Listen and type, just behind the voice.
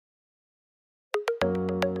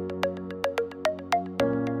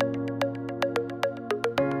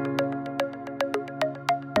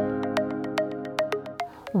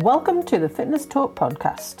Welcome to the Fitness Talk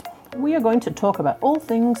podcast. We are going to talk about all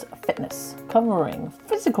things fitness, covering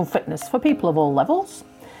physical fitness for people of all levels,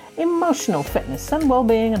 emotional fitness and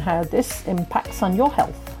well-being and how this impacts on your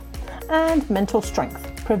health, and mental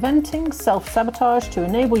strength, preventing self-sabotage to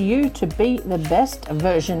enable you to be the best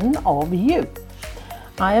version of you.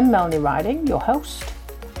 I am Melanie Riding, your host.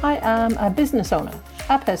 I am a business owner,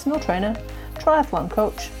 a personal trainer, triathlon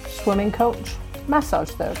coach, swimming coach, massage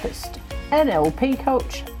therapist, NLP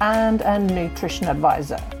coach, and a nutrition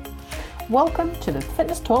advisor. Welcome to the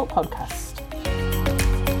Fitness Talk podcast.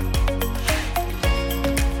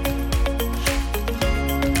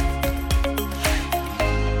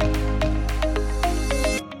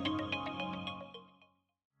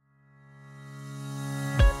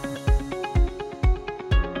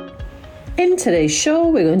 In today's show,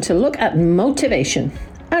 we're going to look at motivation.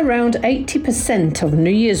 Around 80% of New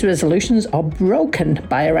Year's resolutions are broken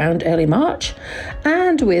by around early March,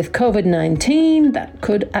 and with COVID-19, that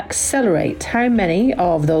could accelerate how many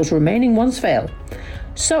of those remaining ones fail.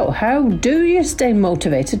 So, how do you stay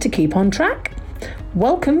motivated to keep on track?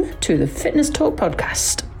 Welcome to the Fitness Talk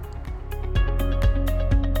podcast.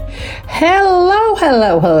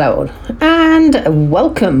 Hello, and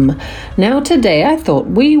welcome. Now today I thought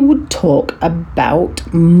we would talk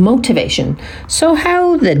about motivation. So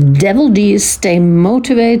how the devil do you stay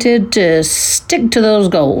motivated to stick to those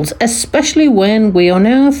goals, especially when we are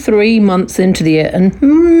now 3 months into the year and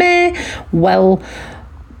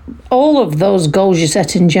all of those goals you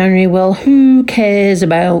set in January, well, who cares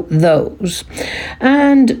about those?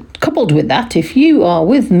 And coupled with that, if you are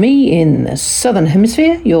with me in the Southern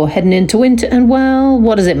Hemisphere, you're heading into winter, and well,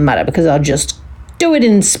 what does it matter? Because I'll just do it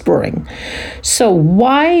in spring. So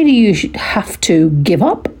why do you have to give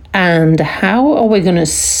up? And how are we going to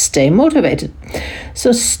stay motivated?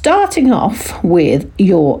 So starting off with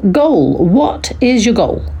your goal. What is your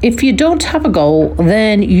goal? If you don't have a goal,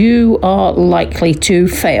 then you are likely to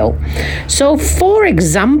fail. So for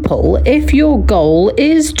example, if your goal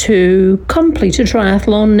is to complete a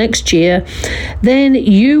triathlon next year, then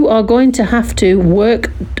you are going to have to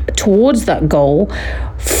work towards that goal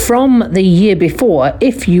from the year before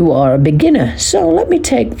if you are a beginner. So let me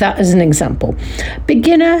take that as an example.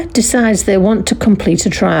 Beginner decides they want to complete a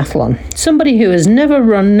triathlon. Somebody who has never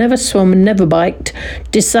run, never swum, never biked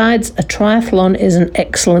decides a triathlon is an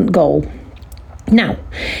excellent goal. Now,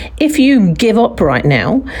 if you give up right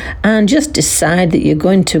now and just decide that you're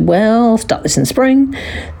going to, start this in spring,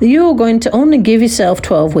 you're going to only give yourself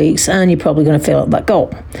 12 weeks and you're probably going to fail at that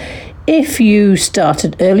goal. If you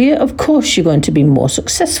started earlier, of course, you're going to be more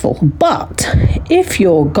successful. But if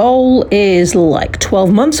your goal is like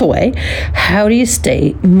 12 months away, how do you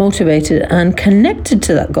stay motivated and connected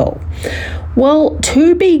to that goal? Well,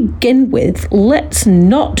 to begin with, let's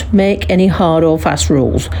not make any hard or fast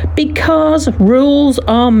rules, because rules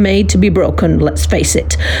are made to be broken, let's face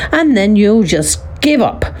it, and then you'll just give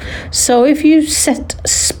up. So if you set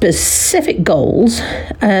specific goals,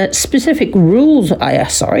 specific rules,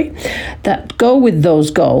 that go with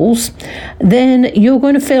those goals, then you're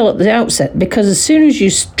going to fail at the outset, because as soon as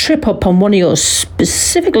you trip up on one of your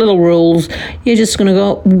specific little rules, you're just going to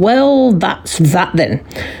go, well, that's that then.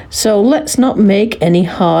 So let's not make any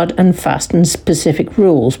hard and fast and specific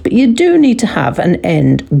rules, but you do need to have an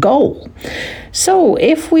end goal. So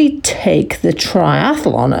if we take the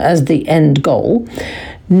triathlon as the end goal,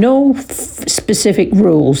 no specific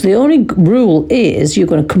rules. The only rule is you're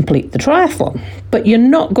going to complete the triathlon, but you're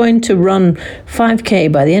not going to run 5K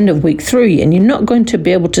by the end of week 3, and you're not going to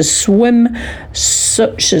be able to swim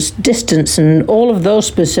such as distance and all of those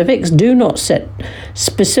specifics. Do not set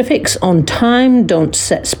specifics on time. Don't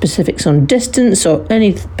set specifics on distance or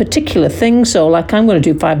any particular thing. So like I'm going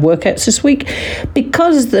to do 5 workouts this week,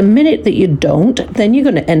 because the minute that you don't, then you're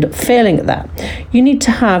going to end up failing at that. You need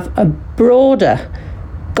to have a broader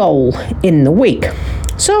goal in the week.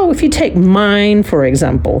 So if you take mine, for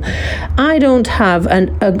example, I don't have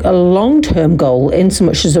a long-term goal in so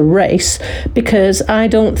much as a race, because I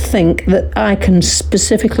don't think that I can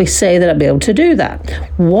specifically say that I'll be able to do that.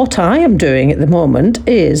 What I am doing at the moment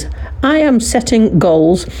is I am setting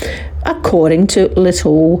goals according to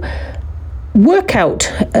little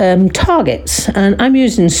workout targets, and I'm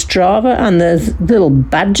using Strava, and there's little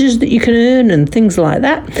badges that you can earn and things like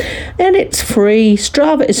that, and it's free.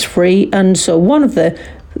 Strava is free, and so one of the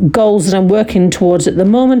goals that I'm working towards at the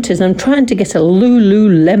moment is I'm trying to get a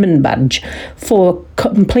Lululemon badge for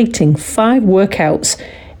completing 5 workouts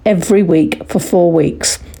every week for 4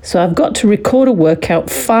 weeks. So I've got to record a workout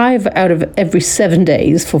 5 out of every 7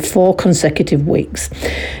 days for 4 consecutive weeks.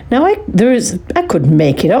 Now I could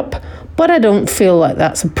make it up, but I don't feel like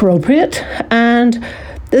that's appropriate, and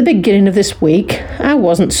At the beginning of this week, I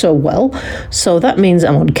wasn't so well, so that means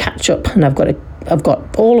I'm on catch up, and I've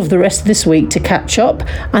got all of the rest of this week to catch up,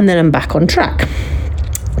 and then I'm back on track.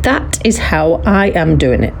 That is how I am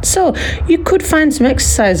doing it. So you could find some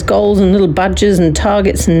exercise goals and little badges and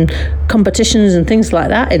targets and competitions and things like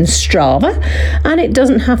that in Strava. And it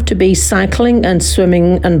doesn't have to be cycling and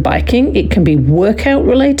swimming and biking. It can be workout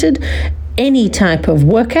related, any type of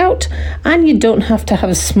workout. And you don't have to have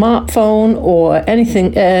a smartphone or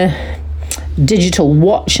anything, digital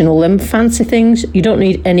watch and all them fancy things. You don't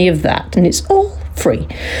need any of that. And it's all free.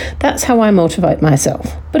 That's how I motivate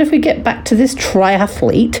myself. But if we get back to this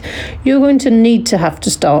triathlete, you're going to have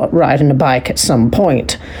to start riding a bike at some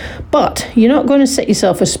point. But you're not going to set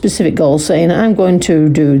yourself a specific goal saying, I'm going to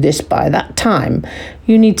do this by that time.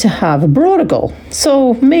 You need to have a broader goal.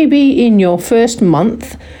 So maybe in your first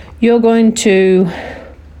month, you're going to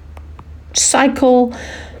cycle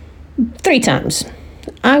 3 times.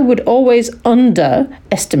 I would always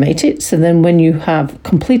underestimate it. So then when you have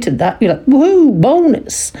completed that, you're like, woohoo,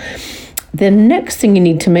 bonus. The next thing you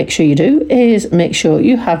need to make sure you do is make sure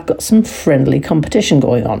you have got some friendly competition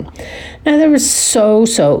going on. Now, there are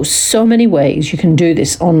so many ways you can do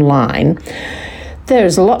this online.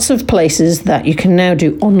 There's lots of places that you can now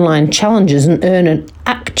do online challenges and earn an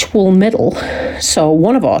actual medal. So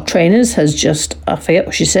one of our trainers has just, I forget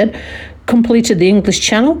what she said, completed the English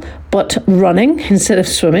Channel, but running instead of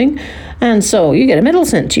swimming. And so you get a medal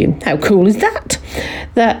sent to you. How cool is that?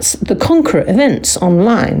 That's the Conqueror events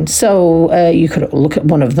online. So you could look at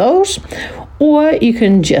one of those, or you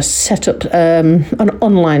can just set up an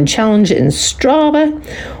online challenge in Strava,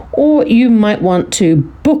 or you might want to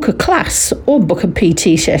book a class or book a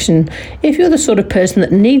PT session if you're the sort of person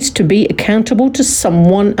that needs to be accountable to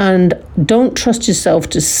someone and don't trust yourself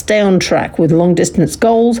to stay on track with long distance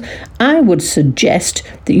goals. I would suggest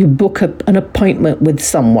that you book an appointment with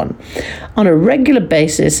someone on a regular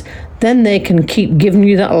basis. Then they can keep giving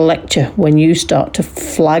you that lecture when you start to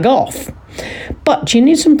flag off. But you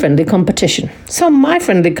need some friendly competition. So my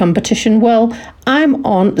friendly competition, well, I'm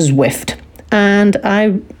on Zwift. And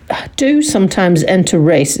I do sometimes enter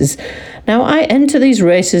races. Now, I enter these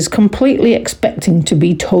races completely expecting to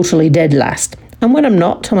be totally dead last. And when I'm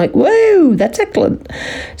not, I'm like, whoa, that's excellent.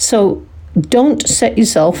 So don't set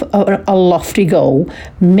yourself a lofty goal.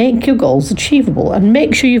 Make your goals achievable and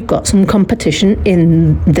make sure you've got some competition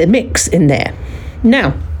in the mix in there.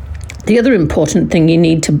 Now, the other important thing you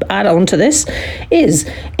need to add on to this is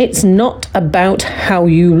it's not about how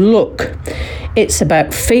you look. It's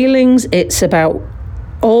about feelings. It's about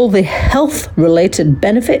all the health-related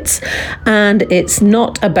benefits, and it's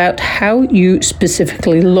not about how you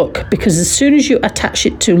specifically look, because as soon as you attach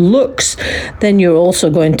it to looks, then you're also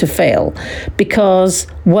going to fail. Because,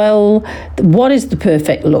 well, what is the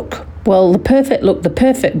perfect look? Well, the perfect look, the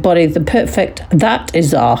perfect body, that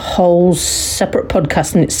is a whole separate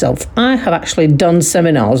podcast in itself. I have actually done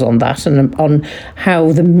seminars on that and on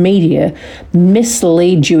how the media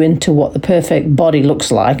misleads you into what the perfect body looks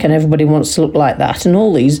like, and everybody wants to look like that. And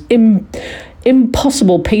all these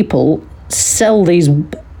impossible people sell these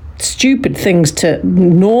stupid things to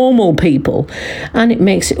normal people, and it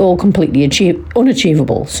makes it all completely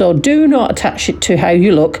unachievable. So do not attach it to how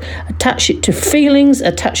you look. Attach it to feelings,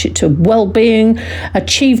 attach it to well-being,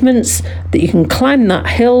 achievements, that you can climb that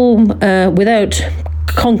hill without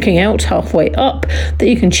conking out halfway up, that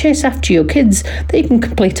you can chase after your kids, that you can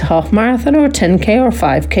complete a half marathon or a 10k or a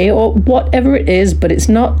 5k or whatever it is, but it's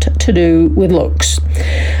not to do with looks.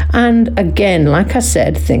 And again, like I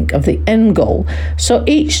said, think of the end goal. So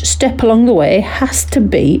each step along the way has to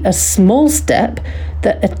be a small step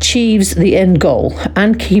that achieves the end goal,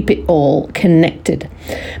 and keep it all connected.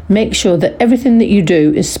 Make sure that everything that you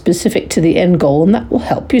do is specific to the end goal, and that will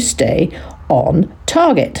help you stay on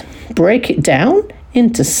target. Break it down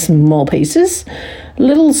into small pieces,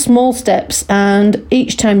 little small steps, and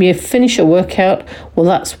each time you finish a workout, well,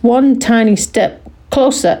 that's one tiny step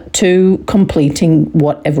closer to completing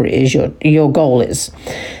whatever it is your goal is.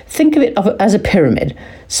 Think of it as a pyramid.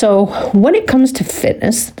 So when it comes to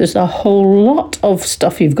fitness, there's a whole lot of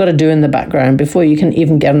stuff you've got to do in the background before you can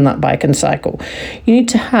even get on that bike and cycle. You need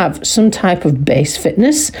to have some type of base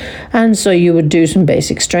fitness, and so you would do some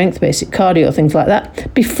basic strength, basic cardio, things like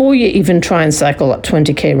that, before you even try and cycle that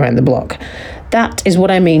 20k around the block. That is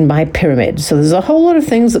what I mean by pyramid. So there's a whole lot of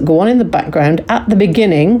things that go on in the background at the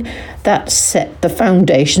beginning that set the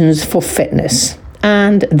foundations for fitness.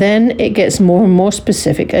 And then it gets more and more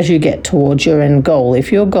specific as you get towards your end goal,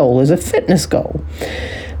 if your goal is a fitness goal.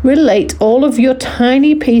 Relate all of your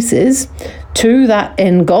tiny pieces to that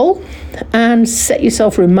end goal and set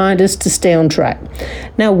yourself reminders to stay on track.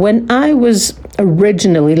 Now, when I was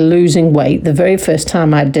originally losing weight, the very first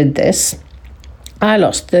time I did this, I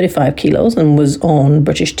lost 35 kilos and was on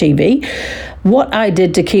British TV. What I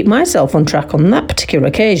did to keep myself on track on that particular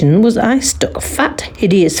occasion was I stuck fat,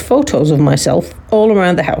 hideous photos of myself all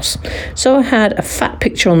around the house. So I had a fat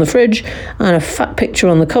picture on the fridge and a fat picture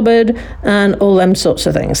on the cupboard and all them sorts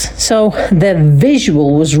of things. So the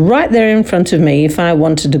visual was right there in front of me if I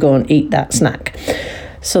wanted to go and eat that snack.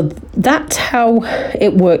 So that's how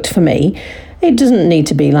it worked for me. It doesn't need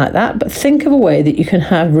to be like that, but think of a way that you can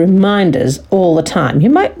have reminders all the time.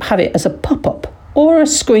 You might have it as a pop-up or a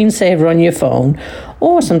screensaver on your phone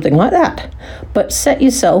or something like that. But set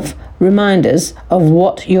yourself reminders of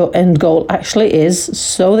what your end goal actually is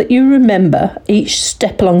so that you remember each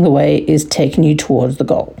step along the way is taking you towards the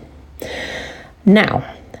goal. Now,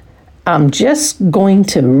 I'm just going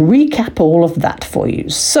to recap all of that for you.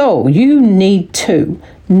 So you need to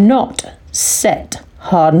not set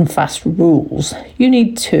hard and fast rules. You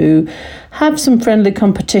need to have some friendly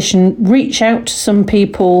competition, reach out to some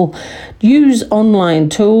people, use online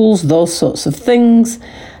tools, those sorts of things.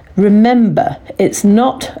 Remember, it's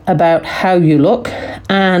not about how you look,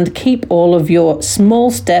 and keep all of your small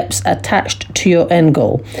steps attached to your end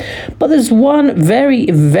goal. But there's one very,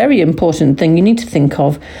 very important thing you need to think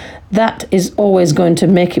of that is always going to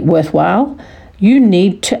make it worthwhile. You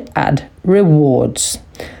need to add rewards.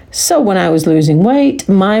 So when I was losing weight,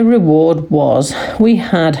 my reward was we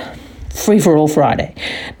had free-for-all Friday.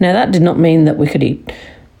 Now, that did not mean that we could eat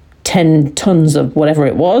 10 tons of whatever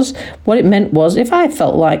it was. What it meant was if I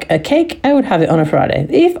felt like a cake, I would have it on a Friday.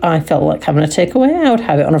 If I felt like having a takeaway, I would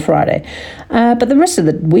have it on a Friday. But the rest of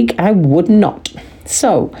the week, I would not.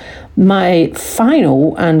 So my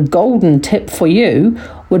final and golden tip for you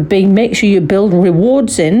would be make sure you build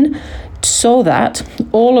rewards in so that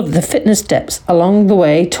all of the fitness steps along the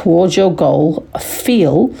way towards your goal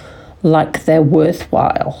feel like they're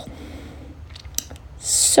worthwhile.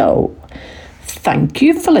 So, thank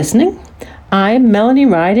you for listening. I'm Melanie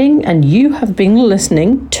Riding, and you have been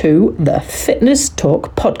listening to the Fitness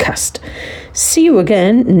Talk podcast. See you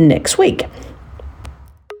again next week.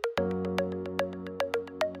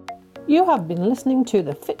 You have been listening to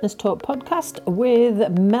the Fitness Talk podcast with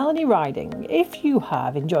Melanie Riding. If you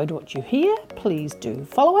have enjoyed what you hear, please do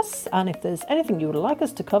follow us. And if there's anything you would like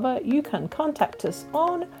us to cover, you can contact us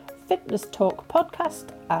on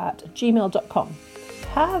fitnesstalkpodcast@gmail.com.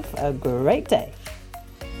 Have a great day.